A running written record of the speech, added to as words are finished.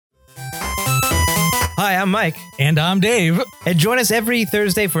Hi, I'm Mike. And I'm Dave. And join us every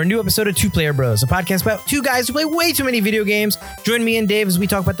Thursday for a new episode of Two Player Bros, a podcast about two guys who play way too many video games. Join me and Dave as we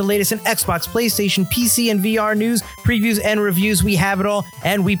talk about the latest in Xbox, PlayStation, PC, and VR news, previews, and reviews. We have it all,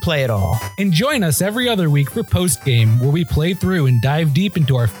 and we play it all. And join us every other week for Post Game, where we play through and dive deep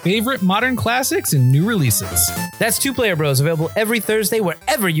into our favorite modern classics and new releases. That's Two Player Bros, available every Thursday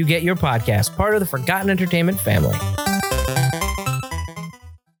wherever you get your podcast, part of the Forgotten Entertainment family.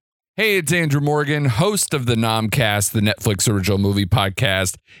 Hey, it's Andrew Morgan, host of the Nomcast, the Netflix original movie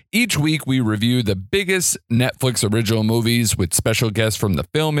podcast. Each week, we review the biggest Netflix original movies with special guests from the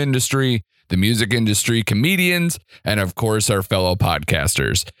film industry, the music industry, comedians, and of course, our fellow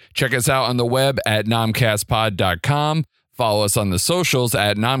podcasters. Check us out on the web at nomcastpod.com. Follow us on the socials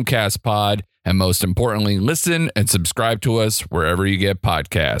at nomcastpod. And most importantly, listen and subscribe to us wherever you get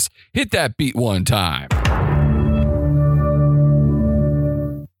podcasts. Hit that beat one time.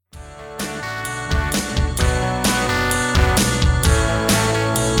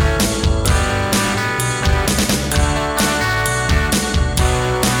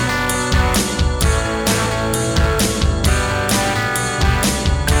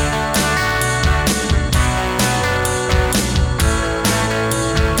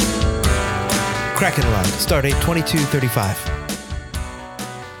 Kraken Log, Stardate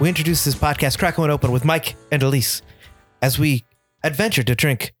 2235. We introduce this podcast, Kraken Open, with Mike and Elise, as we adventure to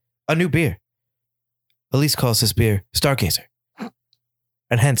drink a new beer. Elise calls this beer Stargazer,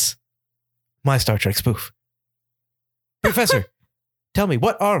 and hence my Star Trek spoof. Professor, tell me,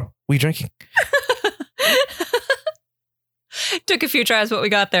 what are we drinking? Took a few tries, but we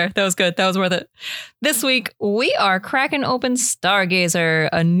got there. That was good. That was worth it. This week, we are cracking open Stargazer,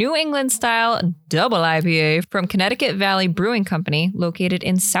 a New England-style double IPA from Connecticut Valley Brewing Company, located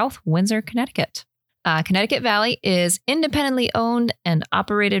in South Windsor, Connecticut. Connecticut Valley is independently owned and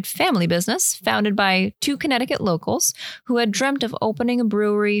operated family business founded by two Connecticut locals who had dreamt of opening a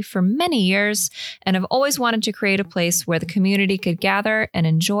brewery for many years and have always wanted to create a place where the community could gather and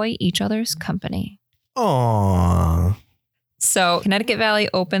enjoy each other's company. Aww. So Connecticut Valley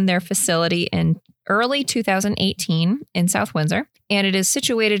opened their facility in early 2018 in South Windsor, and it is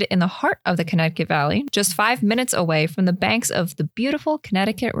situated in the heart of the Connecticut Valley, just 5 minutes away from the banks of the beautiful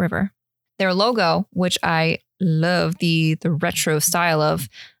Connecticut River. Their logo, which I love the retro style of,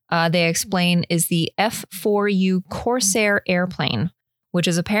 they explain is the F4U Corsair airplane, which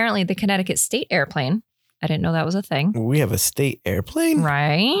is apparently the Connecticut State airplane. I didn't know that was a thing. We have a state airplane?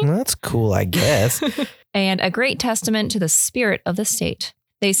 Right. That's cool, I guess. And a great testament to the spirit of the state.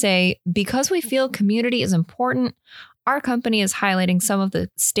 They say, because we feel community is important, our company is highlighting some of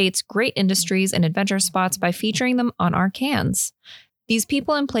the state's great industries and adventure spots by featuring them on our cans. These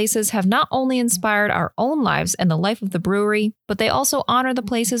people and places have not only inspired our own lives and the life of the brewery, but they also honor the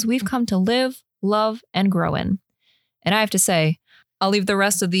places we've come to live, love, and grow in. And I have to say, I'll leave the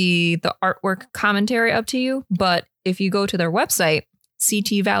rest of the artwork commentary up to you, but if you go to their website,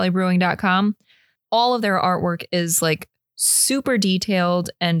 ctvalleybrewing.com, all of their artwork is like super detailed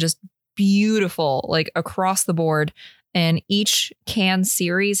and just beautiful, like across the board. And each can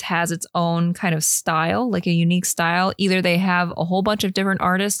series has its own kind of style, like a unique style. Either they have a whole bunch of different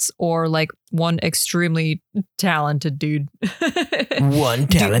artists or like one extremely talented dude. One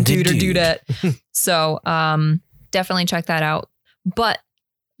talented dude. Or dudette. So definitely check that out. But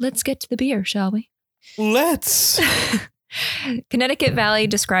let's get to the beer, shall we? Let's. Connecticut Valley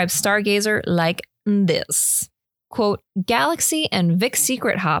describes Stargazer like this. Quote, Galaxy and Vic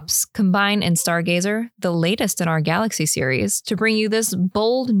Secret hops combine in Stargazer, the latest in our Galaxy series, to bring you this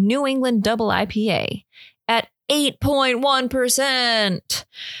bold New England double IPA at 8.1%.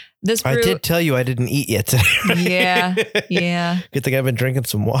 This brew, I did tell you I didn't eat yet today. Yeah. Good thing I've been drinking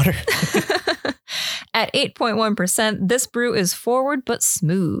some water. At 8.1%, this brew is forward but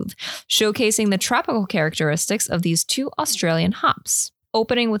smooth, showcasing the tropical characteristics of these two Australian hops,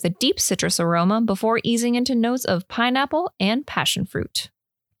 opening with a deep citrus aroma before easing into notes of pineapple and passion fruit.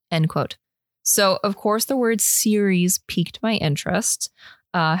 End quote. So, of course, the word series piqued my interest.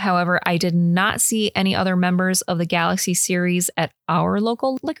 However, I did not see any other members of the Galaxy series at our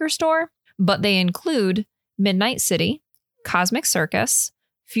local liquor store, but they include Midnight City, Cosmic Circus,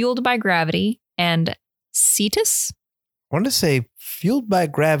 Fueled by Gravity, and Cetus? I wanted to say Fueled by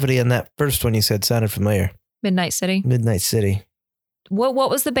Gravity, and that first one you said sounded familiar. Midnight City. Midnight City. What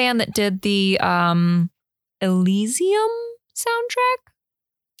was the band that did the Elysium soundtrack?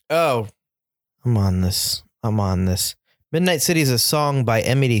 Oh, I'm on this. Midnight City is a song by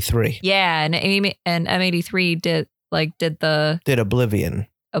M83. Yeah, and M83 did Oblivion. Did Oblivion.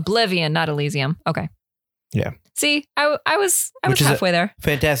 Oblivion, not Elysium. Okay. Yeah. See, I was Which is halfway there.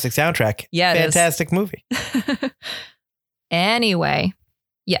 Fantastic soundtrack. Yeah, it is. Fantastic movie. Anyway,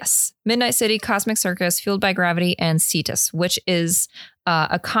 yes. Midnight City, Cosmic Circus, Fueled by Gravity, and Cetus, which is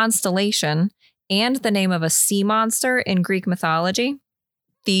a constellation and the name of a sea monster in Greek mythology.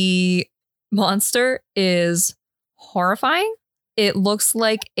 The monster is horrifying. It looks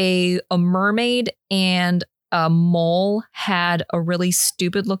like a mermaid and a mole had a really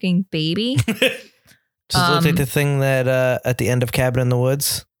stupid looking baby. Just looks like the thing that at the end of Cabin in the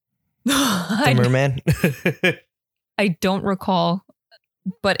Woods, the merman. I don't recall,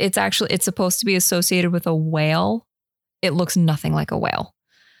 but it's supposed to be associated with a whale. It looks nothing like a whale.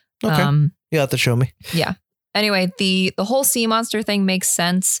 Okay. You'll have to show me. Yeah. Anyway, the whole sea monster thing makes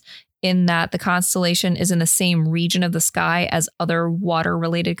sense in that the constellation is in the same region of the sky as other water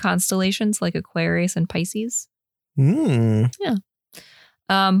related constellations like Aquarius and Pisces. Yeah.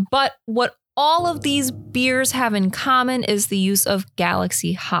 But what all of these beers have in common is the use of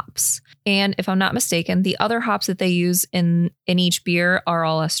Galaxy hops. And if I'm not mistaken, the other hops that they use in each beer are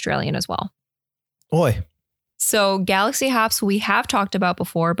all Australian as well. Oi. So Galaxy hops we have talked about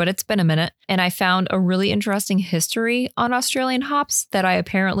before, but it's been a minute. And I found a really interesting history on Australian hops that I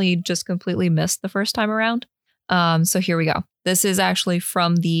apparently just completely missed the first time around. So here we go. This is actually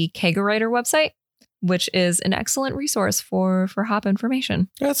from the Kegerator website, which is an excellent resource for hop information.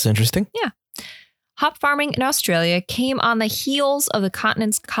 That's interesting. Yeah. Hop farming in Australia came on the heels of the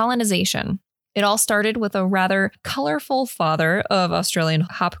continent's colonization. It all started with a rather colorful father of Australian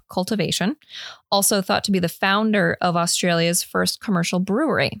hop cultivation, also thought to be the founder of Australia's first commercial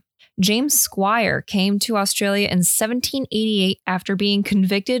brewery. James Squire came to Australia in 1788 after being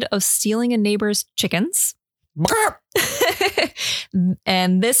convicted of stealing a neighbor's chickens.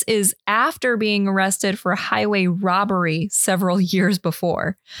 And this is after being arrested for highway robbery several years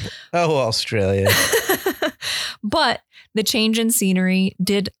before. Oh, Australia. But the change in scenery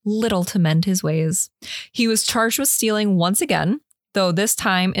did little to mend his ways. He was charged with stealing once again, though this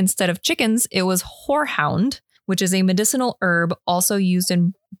time instead of chickens, it was horehound, which is a medicinal herb also used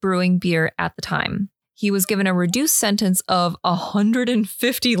in brewing beer at the time. He was given a reduced sentence of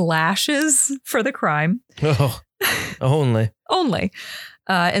 150 lashes for the crime. Oh, only.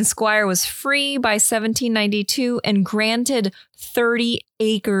 And Squire was free by 1792 and granted 30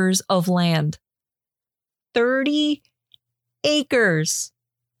 acres of land. 30 acres.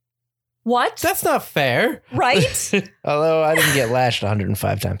 What? That's not fair. Right? Although I didn't get lashed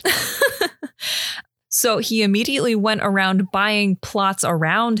 105 times. So he immediately went around buying plots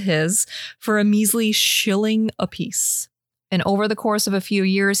around his for a measly shilling apiece. And over the course of a few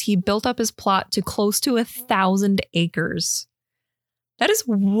years, he built up his plot to close to 1,000 acres. That is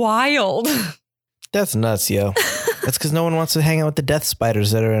wild. That's nuts, yo. That's because no one wants to hang out with the death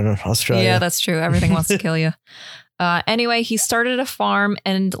spiders that are in Australia. Yeah, that's true. Everything wants to kill you. Anyway, he started a farm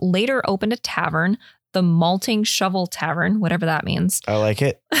and later opened a tavern, the Malting Shovel Tavern, whatever that means. I like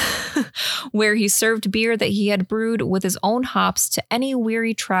it. Where he served beer that he had brewed with his own hops to any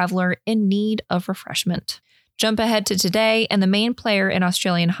weary traveler in need of refreshment. Jump ahead to today, and the main player in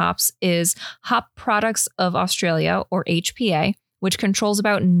Australian hops is Hop Products of Australia, or HPA, which controls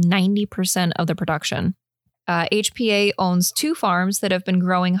about 90% of the production. HPA owns 2 farms that have been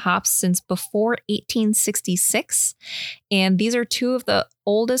growing hops since before 1866, and these are 2 of the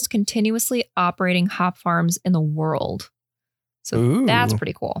oldest continuously operating hop farms in the world. So That's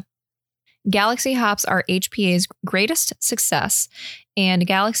pretty cool. Galaxy hops are HPA's greatest success, and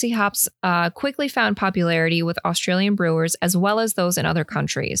Galaxy hops quickly found popularity with Australian brewers as well as those in other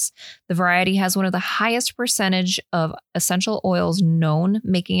countries. The variety has one of the highest percentage of essential oils known,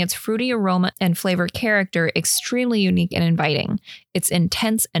 making its fruity aroma and flavor character extremely unique and inviting. It's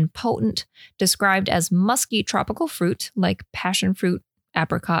intense and potent, described as musky tropical fruit like passion fruit,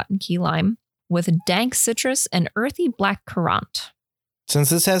 apricot, and key lime, with dank citrus and earthy black currant. Since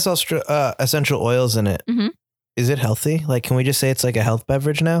this has essential oils in it, is it healthy? Like, can we just say it's like a health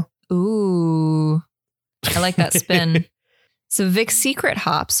beverage now? Ooh, I like that spin. So Vic Secret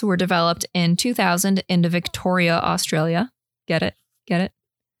hops were developed in 2000 into Victoria, Australia. Get it? Get it?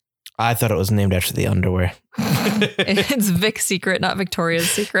 I thought it was named after the underwear. It's Vic Secret, not Victoria's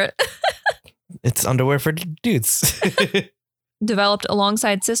Secret. It's underwear for dudes. Developed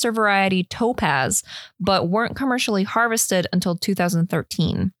alongside sister variety Topaz, but weren't commercially harvested until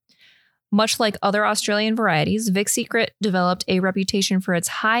 2013. Much like other Australian varieties, Vic Secret developed a reputation for its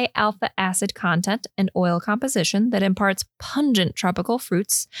high alpha acid content and oil composition that imparts pungent tropical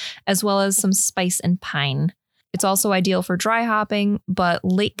fruits, as well as some spice and pine. It's also ideal for dry hopping, but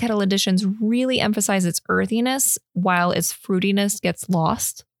late kettle additions really emphasize its earthiness while its fruitiness gets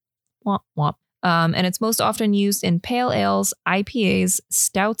lost. Womp womp. And it's most often used in pale ales, IPAs,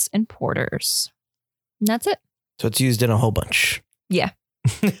 stouts, and porters. And that's it. So it's used in a whole bunch. Yeah.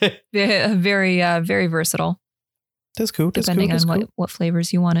 Very, very versatile. That's cool. That's Depending cool. That's on cool. what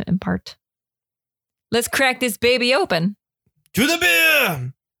flavors you want to impart. Let's crack this baby open. To the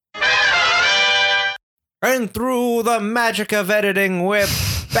beer! And through the magic of editing, we're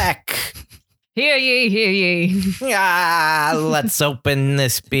back. Hear ye, hear ye. Let's open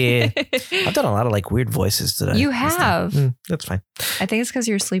this beer. I've done a lot of like weird voices today. You have. That's fine. I think it's because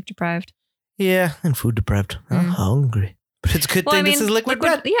you're sleep deprived. Yeah, and food deprived. I'm hungry. But it's a good thing this is liquid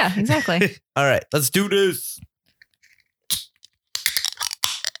bread. Yeah, exactly. All right, let's do this.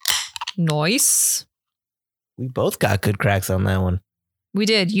 Nice. We both got good cracks on that one. We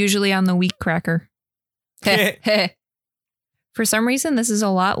did, usually on the wheat cracker. For some reason, this is a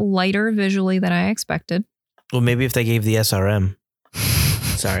lot lighter visually than I expected. Well, maybe if they gave the SRM.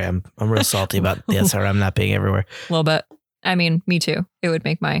 Sorry, I'm real salty about the SRM not being everywhere. A little bit. I mean, me too. It would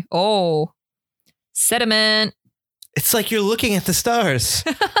make my, sediment. It's like you're looking at the stars.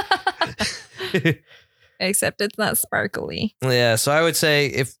 Except it's not sparkly. Yeah, so I would say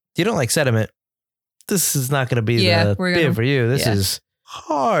if you don't like sediment, this is not going to be the beer for you. This is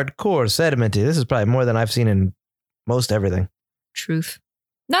hardcore sedimenty. This is probably more than I've seen in most everything. Truth.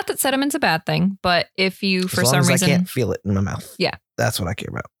 Not that sediment's a bad thing, but if you, for some reason, I can't feel it in my mouth. Yeah. That's what I care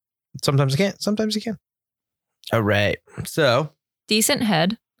about. Sometimes I can't. Sometimes you can. All right. So. Decent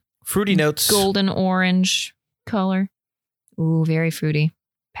head. Fruity notes. Golden orange color. Ooh, very fruity.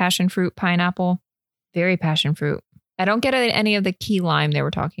 Passion fruit, pineapple. Very passion fruit. I don't get any of the key lime they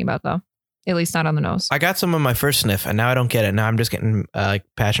were talking about, though. At least not on the nose. I got some on my first sniff, and now I don't get it. Now I'm just getting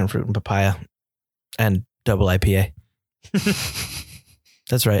passion fruit and papaya and double IPA.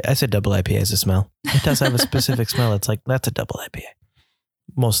 That's right. I said double IPA as a smell. It does have a specific smell. It's like, that's a double IPA.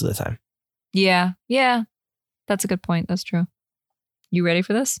 Most of the time. Yeah. Yeah. That's a good point. That's true. You ready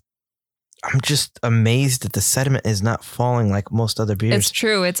for this? I'm just amazed that the sediment is not falling like most other beers. It's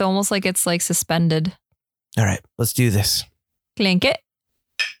true. It's almost like it's like suspended. All right, let's do this. Clink it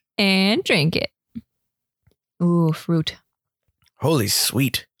and drink it. Ooh, fruit. Holy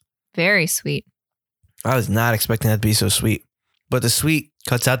sweet. Very sweet. I was not expecting that to be so sweet. But the sweet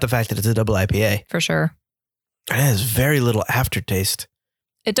cuts out the fact that it's a double IPA. For sure. It has very little aftertaste.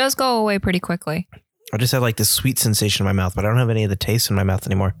 It does go away pretty quickly. I just have like this sweet sensation in my mouth, but I don't have any of the taste in my mouth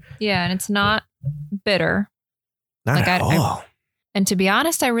anymore. Yeah, and it's not bitter. Not like at all. And to be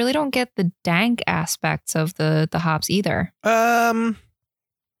honest, I really don't get the dank aspects of the hops either. No,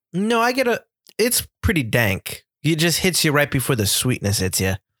 it's pretty dank. It just hits you right before the sweetness hits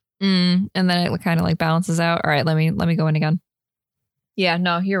you. And then it kind of like balances out. All right, let me go in again. Yeah,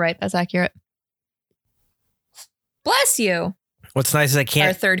 no, you're right. That's accurate. Bless you. What's nice is I can't.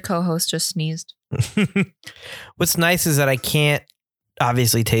 Our third co-host just sneezed. What's nice is that I can't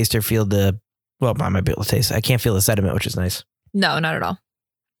obviously taste or feel I might be able to taste it. I can't feel the sediment, which is nice. No, not at all.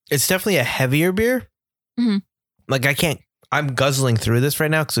 It's definitely a heavier beer. Mm-hmm. Like I'm guzzling through this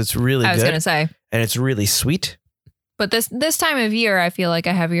right now because it's really good. I was going to say. And it's really sweet. But this time of year, I feel like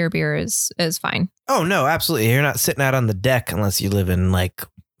a heavier beer is fine. Oh, no, absolutely. You're not sitting out on the deck unless you live in like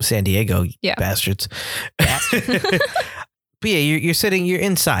San Diego, bastards. But yeah, you're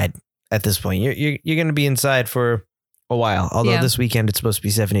inside at this point. You're going to be inside for a while. Although this weekend it's supposed to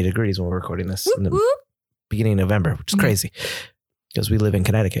be 70 degrees when we're recording this in the beginning of November, which is crazy because we live in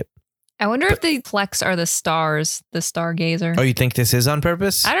Connecticut. I wonder if the flecks are the stars, the stargazer. Oh, you think this is on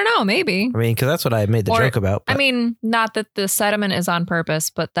purpose? I don't know. Maybe. I mean, because that's what I made the joke about. I mean, not that the sediment is on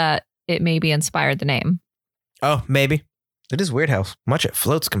purpose, but that it maybe inspired the name. Oh, maybe. It is weird how much it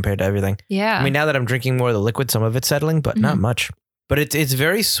floats compared to everything. Yeah. I mean, now that I'm drinking more of the liquid, some of it's settling, but not much. But it's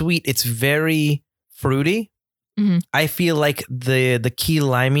very sweet. It's very fruity. Mm-hmm. I feel like the key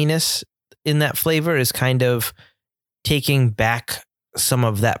liminess in that flavor is kind of taking back some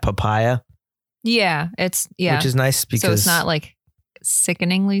of that papaya. Yeah, which is nice because so it's not like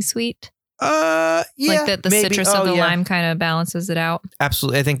sickeningly sweet. Yeah, like the maybe. citrus of the lime kind of balances it out.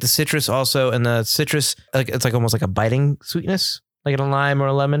 Absolutely, I think the citrus also, and the citrus, like it's like almost like a biting sweetness, like in a lime or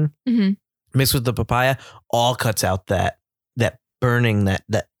a lemon, mixed with the papaya, all cuts out that burning,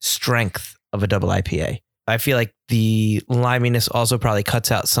 that strength of a double IPA. I feel like the liminess also probably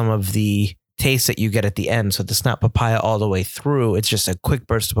cuts out some of the taste that you get at the end. So it's not papaya all the way through. It's just a quick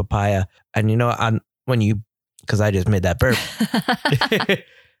burst of papaya. And because I just made that burp.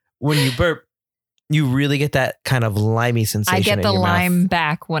 When you burp, you really get that kind of limey sensation. I get the lime mouth.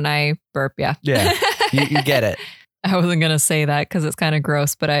 back when I burp. Yeah. Yeah. You get it. I wasn't going to say that because it's kind of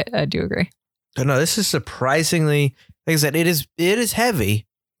gross, but I do agree. But no, this is surprisingly, like I said, it is heavy,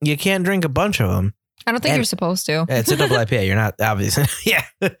 you can't drink a bunch of them. I don't think And- you're supposed to. It's a double IPA. You're not obviously. Yeah.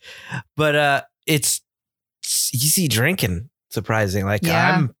 But it's easy drinking, surprising. Like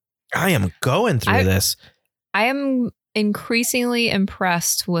Yeah. I am going through this. I am increasingly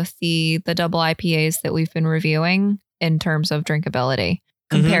impressed with the double IPAs that we've been reviewing in terms of drinkability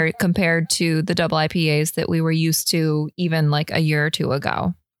compared to the double IPAs that we were used to even like a year or two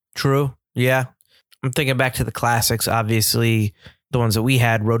ago. True. Yeah. I'm thinking back to the classics. Obviously, the ones that we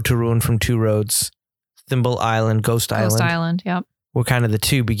had, Road to Ruin from Two Roads, Thimble Island, Ghost Island, Yep. were kind of the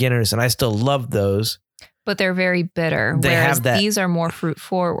two beginners, and I still love those. But they're very bitter. They whereas have that- these are more fruit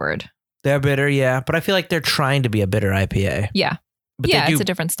forward. They're bitter, yeah, but I feel like they're trying to be a bitter IPA. Yeah. But yeah, they do, it's a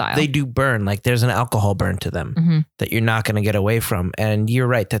different style. they do burn. Like there's an alcohol burn to them Mhm. that you're not going to get away from. And you're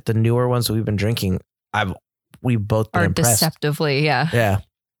right that the newer ones that we've been drinking, we've both been Are impressed. deceptively, yeah. Yeah.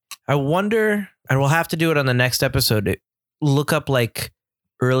 I wonder, and we'll have to do it on the next episode. Look up like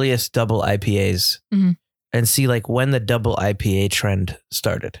earliest double IPAs Mhm. and see like when the double IPA trend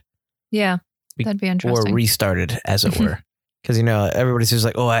started Yeah. Be- That'd be or interesting. restarted, as it were. Because, everybody's just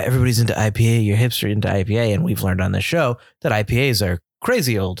like, oh, everybody's into IPA. You're hipster into IPA. And we've learned on the show that IPAs are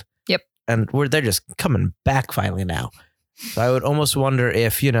crazy old. Yep. And they're just coming back finally now. So I would almost wonder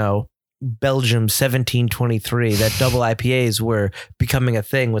if, Belgium 1723, that double IPAs were becoming a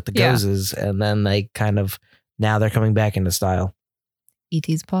thing with the Yeah. Gozes. And then now they're coming back into style.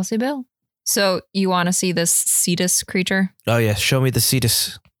 E.T.'s possible. So you want to see this Cetus creature? Oh, yeah. Show me the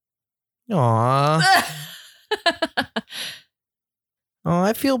Cetus. Aw. Oh,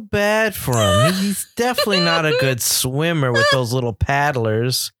 I feel bad for him. He's definitely not a good swimmer with those little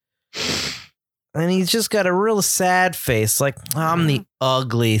paddlers. And he's just got a real sad face. Like, I'm the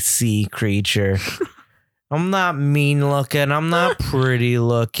ugly sea creature. I'm not mean looking. I'm not pretty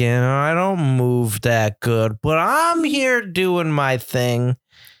looking. I don't move that good, but I'm here doing my thing.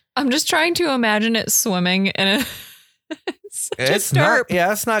 I'm just trying to imagine it swimming and It's not,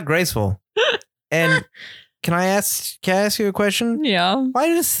 it's not graceful. And can I ask you a question? Yeah. Why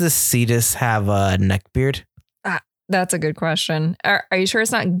does the Cetus have a neck beard? That's a good question. Are you sure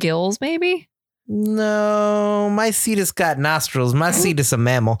it's not gills, maybe? No, my Cetus got nostrils. My Cetus a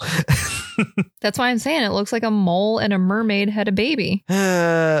mammal. That's why I'm saying it looks like a mole and a mermaid had a baby.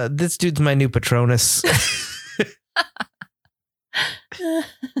 This dude's my new Patronus.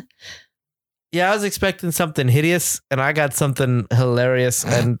 Yeah, I was expecting something hideous, and I got something hilarious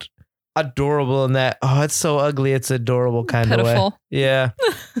and adorable in that. Oh, it's so ugly. It's adorable kind of way. Pitiful. Yeah.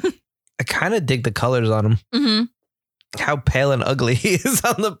 I kind of dig the colors on him. Mm-hmm. How pale and ugly he is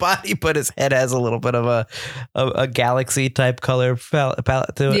on the body, but his head has a little bit of a galaxy type color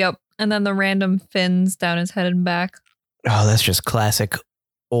palette to it. Yep. And then the random fins down his head and back. Oh, that's just classic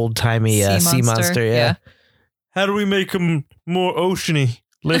old timey sea monster. Yeah. How do we make him more oceany?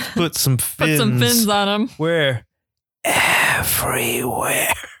 Let's put some fins. Put some fins on him. Where?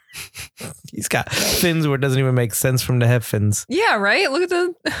 Everywhere. He's got fins where it doesn't even make sense for him to have fins. Yeah, right? Look at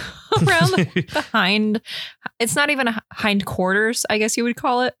the around the hind. It's not even a hind quarters, I guess you would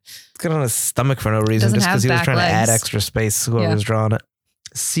call it. It's got on his stomach for no reason, Doesn't just because have he was back trying to add legs. extra space. Whoever's drawing it.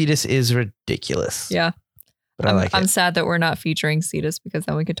 Cetus is ridiculous. Yeah. But I like I'm it. sad that we're not featuring Cetus because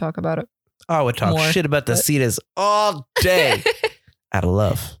then we could talk about it. Oh, I would talk more, shit about the but- Cetus all day. Out of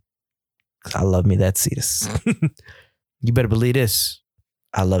love. 'Cause I love me that Cetus. You better believe this.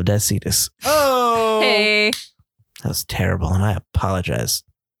 I love that Cetus. Oh, Hey. that was terrible, and I apologize,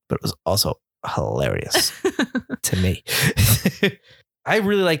 but it was also hilarious to me. I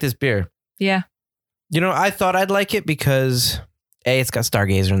really like this beer. Yeah. I thought I'd like it because it's got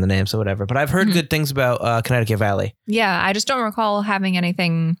Stargazer in the name, so whatever. But I've heard Mhm. good things about Connecticut Valley. Yeah. I just don't recall having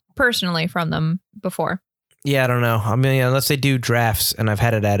anything personally from them before. Yeah, I don't know. I mean, unless they do drafts, and I've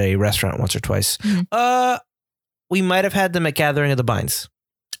had it at a restaurant once or twice. Mhm. We might have had them at Gathering of the Binds.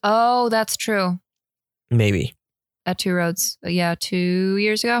 Oh, that's true. Maybe. At Two Roads. Yeah, 2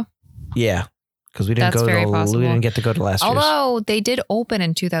 years ago. Yeah. Because we didn't That's very we possible. didn't get to go to last year's. Although they did open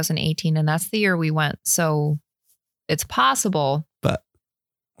in 2018, and that's the year we went. So it's possible. But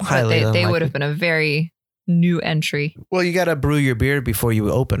Highly they unlikely. would have been a very new entry. Well, you got to brew your beer before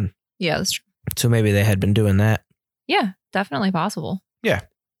you open. Yeah, that's true. So maybe they had been doing that. Yeah, definitely possible.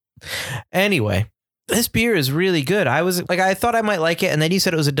 Anyway, this beer is really good. I thought I might like it, and then you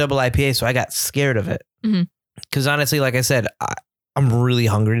said it was a double IPA, so I got scared of it. Mhm. Because honestly, like I said, I'm really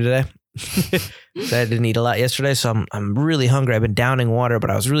hungry today. I didn't eat a lot yesterday, so I'm really hungry. I've been downing water, but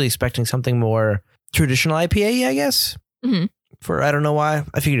I was really expecting something more traditional IPA, I guess. Mhm. For I don't know why.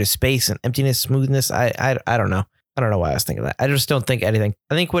 I figured a space and emptiness, smoothness. I don't know. I don't know why I was thinking that. I just don't think anything.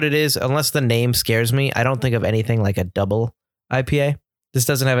 I think what it is, unless the name scares me, I don't think of anything like a double IPA. This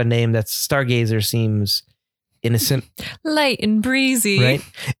doesn't have a name. That's Stargazer seems innocent, Light and breezy. right?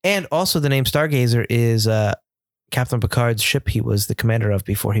 And also the name Stargazer is Captain Picard's ship he was the commander of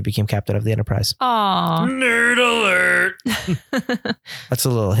before he became captain of the Enterprise. Aw. Nerd alert. That's a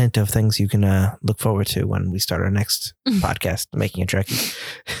little hint of things you can look forward to when we start our next podcast, Making a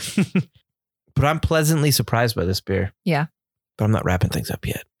Trekkie. But I'm pleasantly surprised by this beer. Yeah. But I'm not wrapping things up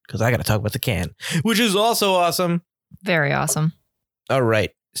yet because I got to talk about the can, which is also awesome. Very awesome. All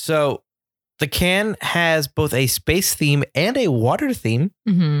right. So the can has both a space theme and a water theme,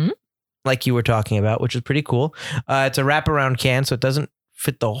 Mm-hmm. like you were talking about, which is pretty cool. It's a wraparound can, so it doesn't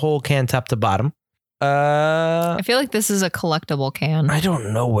fit the whole can top to bottom. I feel like this is a collectible can. I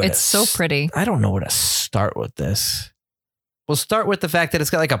don't know where It's so pretty. I don't know where to start with this. We'll start with the fact that it's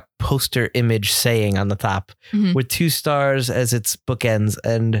got like a poster image saying on the top Mhm. with 2 stars as its bookends,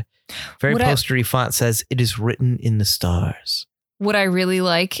 and very What I- postery font says it is written in the stars. What I really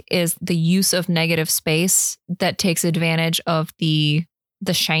like is the use of negative space that takes advantage of the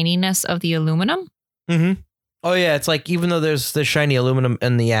shininess of the aluminum. Mm-hmm. Oh yeah, it's like even though there's the shiny aluminum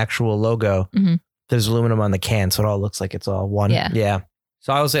in the actual logo, Mhm. there's aluminum on the can, so it all looks like it's all one. Yeah.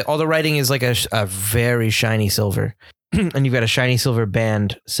 So I would say all the writing is like a very shiny silver. And you've got a shiny silver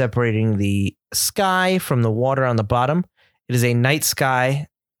band separating the sky from the water on the bottom. It is a night sky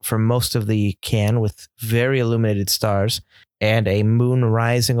for most of the can with very illuminated stars and a moon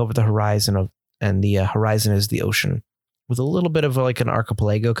rising over the horizon and the horizon is the ocean with a little bit of like an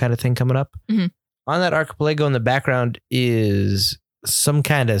archipelago kind of thing coming up. Mhm. On that archipelago in the background is some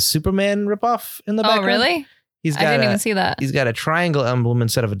kind of Superman ripoff in the Oh, background. really? He's I got didn't a- even see that. He's got a triangle emblem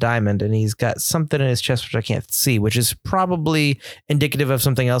instead of a diamond, and he's got something in his chest which I can't see, which is probably indicative of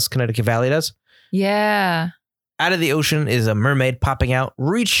something else Connecticut Valley does. Yeah. Out of the ocean is a mermaid popping out,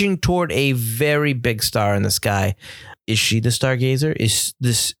 reaching toward a very big star in the sky. Is she the Stargazer? Is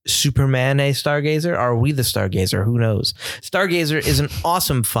this Superman a Stargazer? Are we the Stargazer? Who knows? Stargazer is an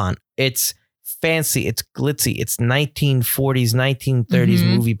awesome font. It's fancy. It's glitzy. It's 1940s, 1930s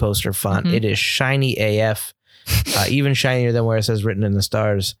Mhm. movie poster font. Mhm. It is shiny AF, even shinier than where it says written in the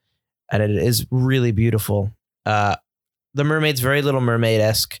stars. And it is really beautiful. The mermaid's very Little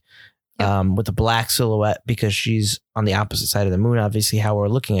Mermaid-esque. With a black silhouette because she's on the opposite side of the moon, obviously how we're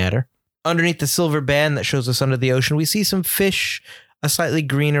looking at her. Underneath the silver band that shows us under the ocean, we see some fish, a slightly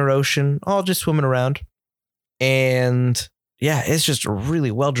greener ocean, all just swimming around. And yeah, it's just a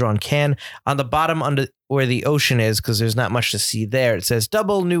really well-drawn can. On the bottom under where the ocean is, because there's not much to see there, it says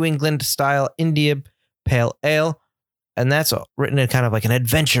Double New England Style India Pale Ale. And that's written in kind of like an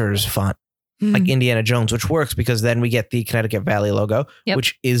adventurer's font. Like Indiana Jones, which works because then we get the Connecticut Valley logo, Yep.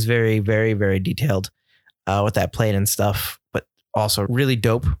 which is very, very, very detailed with that plane and stuff, but also really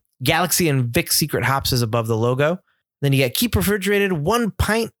dope. Galaxy and Vic Secret Hops is above the logo. Then you get Keep Refrigerated 1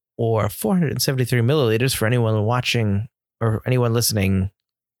 pint or 473 milliliters for anyone watching or anyone listening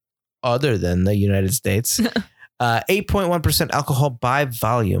other than the United States. 8.1% alcohol by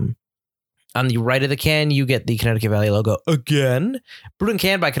volume. On the right of the can, you get the Connecticut Valley logo again. Brewed and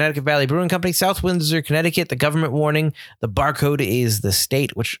canned by Connecticut Valley Brewing Company, South Windsor, Connecticut. The government warning, the barcode is the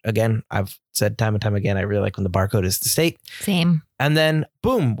state, which again, I've said time and time again, I really like when the barcode is the state. Same. And then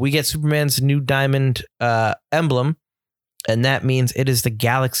boom, we get Superman's new diamond emblem. And that means it is the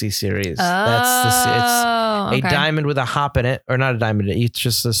Galaxy series. Oh, It's a diamond with a hop in it, or not a diamond. It's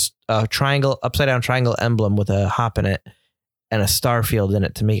just this triangle, upside down triangle emblem with a hop in it. And a star field in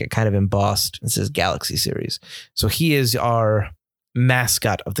it to make it kind of embossed. It says Galaxy series. So he is our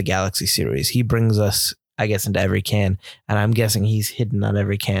mascot of the Galaxy series. He brings us, I guess, into every can. And I'm guessing he's hidden on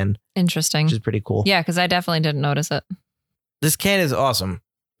every can, Interesting. which is pretty cool. Yeah, because I definitely didn't notice it. This can is awesome.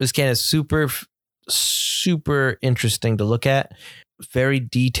 This can is super, super interesting to look at. Very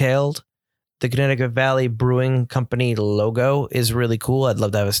detailed. The Connecticut Valley Brewing Company logo is really cool. I'd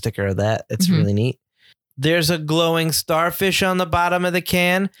love to have a sticker of that. It's Mhm. really neat. There's a glowing starfish on the bottom of the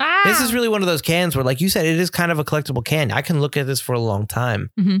can. This is really one of those cans where, like you said, it is kind of a collectible can. I can look at this for a long time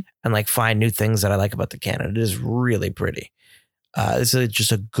Mhm. and like find new things that I like about the can. And it is really pretty. This is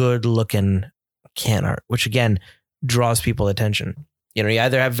just a good looking can art, which again draws people attention. You know, you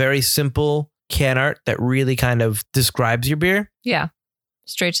either have very simple can art that really kind of describes your beer, Yeah.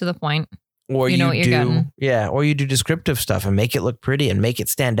 Straight to the point. or You know what you're getting. or you do descriptive stuff and make it look pretty and make it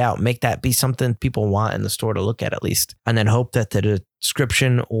stand out. Make that be something people want in the store to look at least. And then hope that the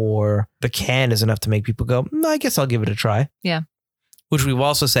description or the can is enough to make people go, I guess I'll give it a try. Yeah. Which we've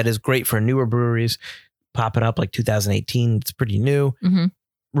also said is great for newer breweries popping up like 2018. It's pretty new, Mm-hmm.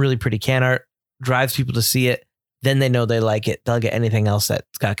 really pretty can art, drives people to see it. Then they know they like it. They'll get anything else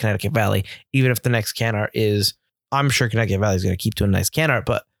that's got Connecticut Valley, even if the next can art is I'm sure Connecticut Valley is going to keep doing nice can art,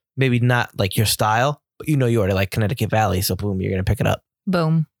 but maybe not like your style. But you already like Connecticut Valley, so boom, you're going to pick it up.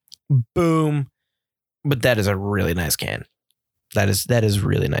 Boom. Boom. But that is a really nice can. That is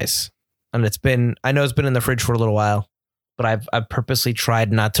really nice. And I know it's been in the fridge for a little while, but I've purposely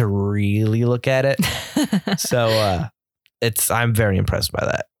tried not to really look at it. So I'm very impressed by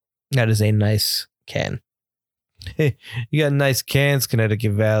that. That is a nice can. Hey, you got nice cans,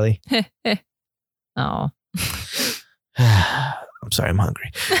 Connecticut Valley. Oh. I'm sorry, I'm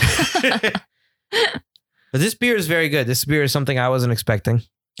hungry. But this beer is very good. This beer is something I wasn't expecting.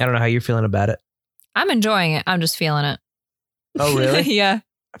 I don't know how you're feeling about it. I'm enjoying it. I'm just feeling it. Oh, really? Yeah.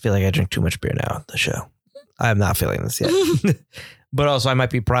 I feel like I drink too much beer now on the show. I'm not feeling this yet. But also I might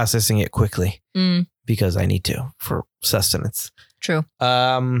be processing it quickly because I need to for sustenance. True.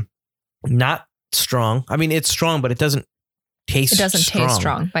 Not strong. I mean, it's strong, but it doesn't taste strong. It doesn't taste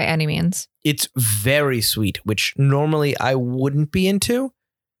strong by any means. It's very sweet, which normally I wouldn't be into.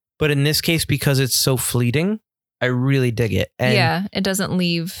 But in this case, because it's so fleeting, I really dig it. And yeah, it doesn't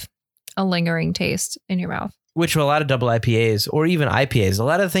leave a lingering taste in your mouth. Which a lot of double IPAs or even IPAs, a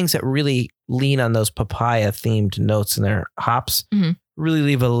lot of things that really lean on those papaya themed notes in their hops really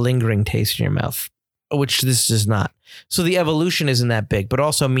leave a lingering taste in your mouth, which this does not. So the evolution isn't that big, but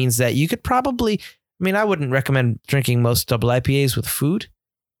also means that you could probably, I wouldn't recommend drinking most double IPAs with food,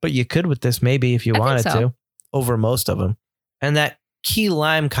 but you could with this maybe if you wanted to over most of them. And that key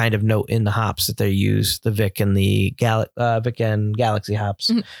lime kind of note in the hops that they use, the Vic and the Vic and Galaxy hops,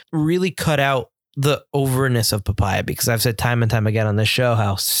 really cut out the overness of papaya, because I've said time and time again on this show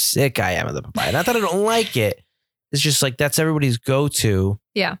how sick I am of the papaya. Not that I don't like it. It's just like that's everybody's go-to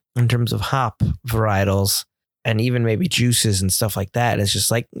in terms of hop varietals and even maybe juices and stuff like that. It's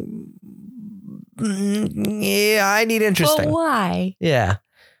just like, yeah, I need interesting. But why? Yeah.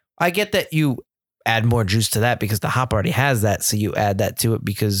 I get that you add more juice to that because the hop already has that. So you add that to it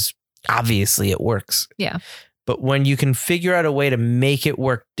because obviously it works. Yeah. But when you can figure out a way to make it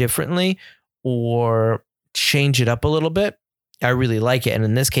work differently or change it up a little bit, I really like it. And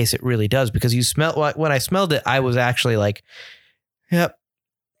in this case, it really does, because when I smelled it, I was actually like, yep,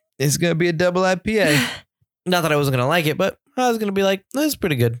 it's going to be a double IPA. Not that I wasn't going to like it, but I was going to be like, that's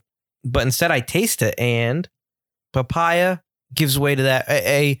pretty good. But instead I taste it and papaya gives way to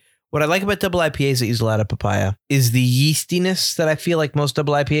that. What I like about double IPAs that use a lot of papaya is the yeastiness that I feel like most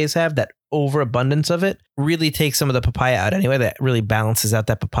double IPAs have. That overabundance of it really takes some of the papaya out anyway. That really balances out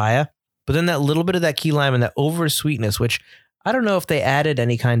that papaya. But then that little bit of that key lime and that over sweetness, which I don't know if they added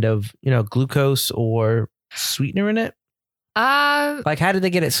any kind of, glucose or sweetener in it. Like, how did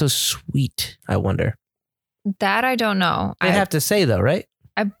they get it so sweet? I wonder. That I don't know. They have to say though, right?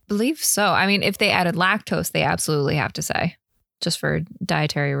 I believe so. I mean, if they added lactose, they absolutely have to say, just for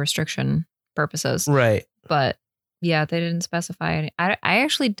dietary restriction purposes. Right. But yeah, they didn't specify any.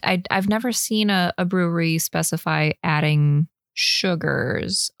 I've never seen a brewery specify adding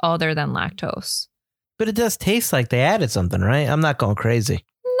sugars other than lactose. But it does taste like they added something, right? I'm not going crazy.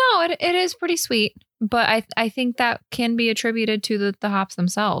 No, it is pretty sweet. But I think that can be attributed to the hops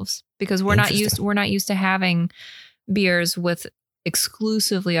themselves, because we're not used to having beers with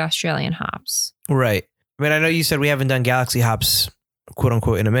exclusively Australian hops. Right. I mean, I know you said we haven't done Galaxy hops, quote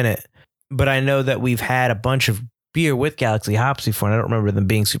unquote, in a minute, but I know that we've had a bunch of beer with Galaxy hops before, and I don't remember them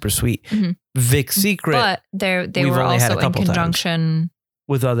being super sweet. Vic Secret, but they were also in conjunction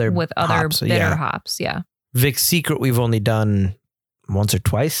with other hops, bitter hops. Yeah. Vic Secret we've only done once or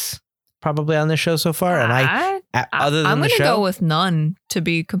twice probably on this show so far, and I'm going to go with none, to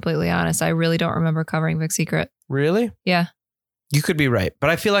be completely honest. I really don't remember covering Vic Secret. Really? Yeah. You could be right, but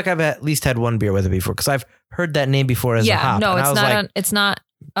I feel like I've at least had one beer with it before, because I've heard that name before as a hop. No, it's not.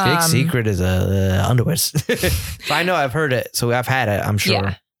 Vic Secret is a underwoods. I know I've heard it, so I've had it, I'm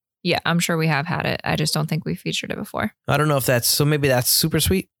sure. Yeah, I'm sure we have had it. I just don't think we featured it before. I don't know if maybe that's super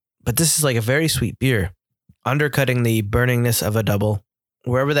sweet, but this is like a very sweet beer, undercutting the burningness of a double.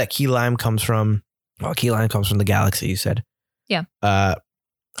 Wherever that key lime comes from, key lime comes from the Galaxy, you said. Yeah.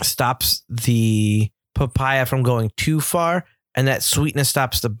 Stops the papaya from going too far, and that sweetness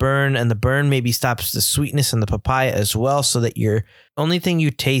stops the burn, and the burn maybe stops the sweetness in the papaya as well, so that your only thing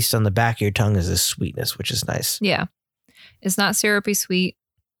you taste on the back of your tongue is this sweetness, which is nice. Yeah. It's not syrupy sweet,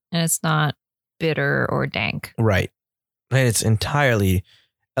 and it's not bitter or dank. Right. And it's entirely,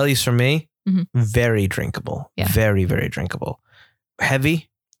 at least for me, very drinkable. Yeah. Very, very drinkable. Heavy.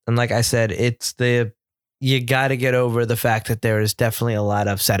 And like I said, you got to get over the fact that there is definitely a lot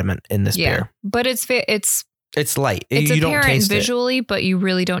of sediment in this beer. But it's light. It's you apparent don't taste visually, but you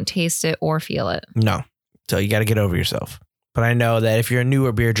really don't taste it or feel it. No. So you got to get over yourself. But I know that if you're a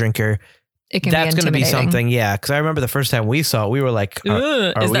newer beer drinker it can That's be going to be intimidating. something, yeah. Because I remember the first time we saw it, we were like,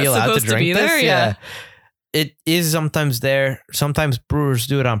 are Is we that allowed to supposed to drink be this? there? Yeah. It is sometimes there. Sometimes brewers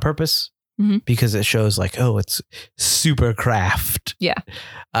do it on purpose Mhm. because it shows like, oh, it's super craft. Yeah.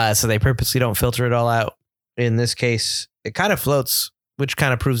 So they purposely don't filter it all out. In this case, it kind of floats, which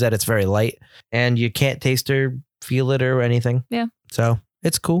kind of proves that it's very light and you can't taste or feel it or anything. Yeah. So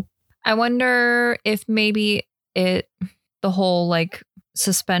it's cool. I wonder if maybe the whole like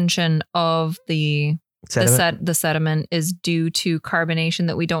suspension of the sediment is due to carbonation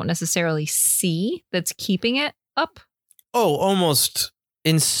that we don't necessarily see that's keeping it up. Oh, almost.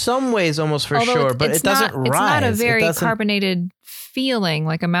 In some ways, almost for Although sure, but it's it doesn't not, rise. It's not a very It doesn't- carbonated feeling,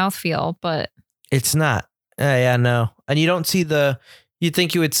 like a mouthfeel, but It's not. Yeah, no. And you don't see you'd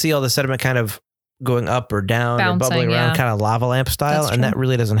think you would see all the sediment kind of going up or down or Bouncing, bubbling around, yeah. kind of lava lamp style. That's And that true.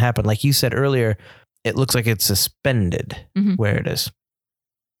 really doesn't happen. Like you said earlier, it looks like it's suspended Mhm. where it is.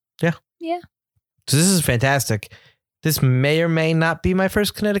 Yeah. Yeah. So this is fantastic. This may or may not be my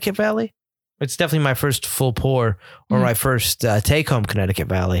first Connecticut Valley. It's definitely my first full pour or Mhm. my first take home Connecticut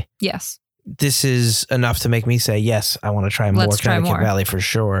Valley. yes. This is enough to make me say, yes, I want to try more Let's try Connecticut more. Valley for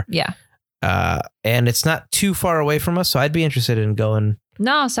sure. Yeah. And it's not too far away from us. So I'd be interested in going.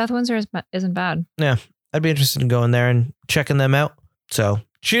 No, South Windsor isn't bad. I'd be interested in going there and checking them out. So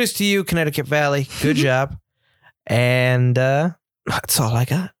cheers to you, Connecticut Valley. Good job. And that's all I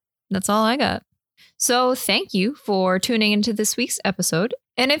got. That's all I got. So thank you for tuning into this week's episode.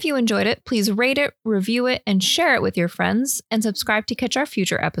 And if you enjoyed it, please rate it, review it, and share it with your friends, and subscribe to catch our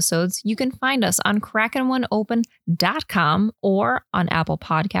future episodes. You can find us on KrakenOneOpen.com or on Apple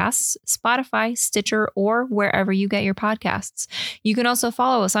Podcasts, Spotify, Stitcher, or wherever you get your podcasts. You can also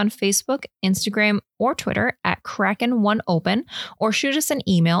follow us on Facebook, Instagram, or Twitter at KrakenOneOpen, or shoot us an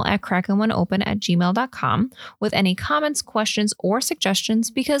email at KrakenOneOpen@gmail.com with any comments, questions, or suggestions,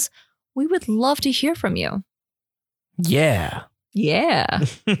 because we would love to hear from you. Yeah. Yeah.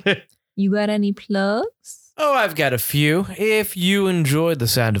 You got any plugs? Oh, I've got a few. If you enjoyed the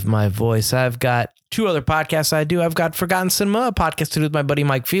sound of my voice, I've got 2 other podcasts I do. I've got Forgotten Cinema, a podcast to do with my buddy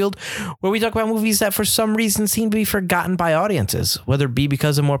Mike Field, where we talk about movies that for some reason seem to be forgotten by audiences, whether it be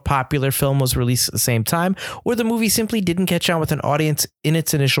because a more popular film was released at the same time, or the movie simply didn't catch on with an audience in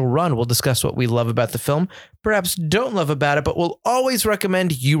its initial run. We'll discuss what we love about the film, perhaps don't love about it, but we'll always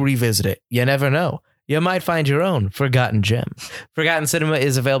recommend you revisit it. You never know. You might find your own forgotten gem. Forgotten Cinema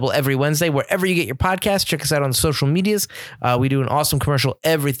is available every Wednesday, wherever you get your podcast. Check us out on social medias. We do an awesome commercial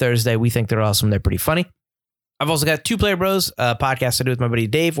every Thursday. We think they're awesome. They're pretty funny. I've also got Two Player Bros, a podcast I do with my buddy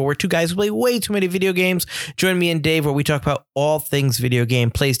Dave, where we're 2 guys who play way too many video games. Join me and Dave, where we talk about all things video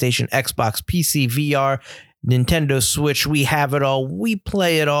game, PlayStation, Xbox, PC, VR, Nintendo Switch. We have it all. We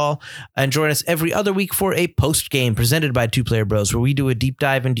play it all. And join us every other week for a post game presented by Two Player Bros, where we do a deep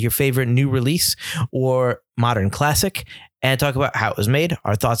dive into your favorite new release or modern classic and talk about how it was made,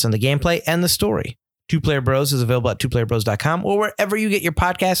 our thoughts on the gameplay and the story. Two Player Bros is available at twoplayerbros.com or wherever you get your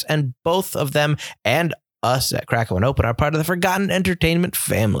podcasts, and both of them and us at Kraken One Open are part of the Forgotten Entertainment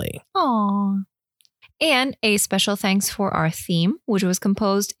family. Aww. And a special thanks for our theme, which was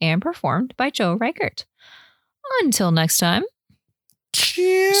composed and performed by Joe Reichert. Until next time.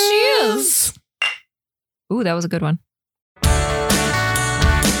 Cheers. Ooh, that was a good one.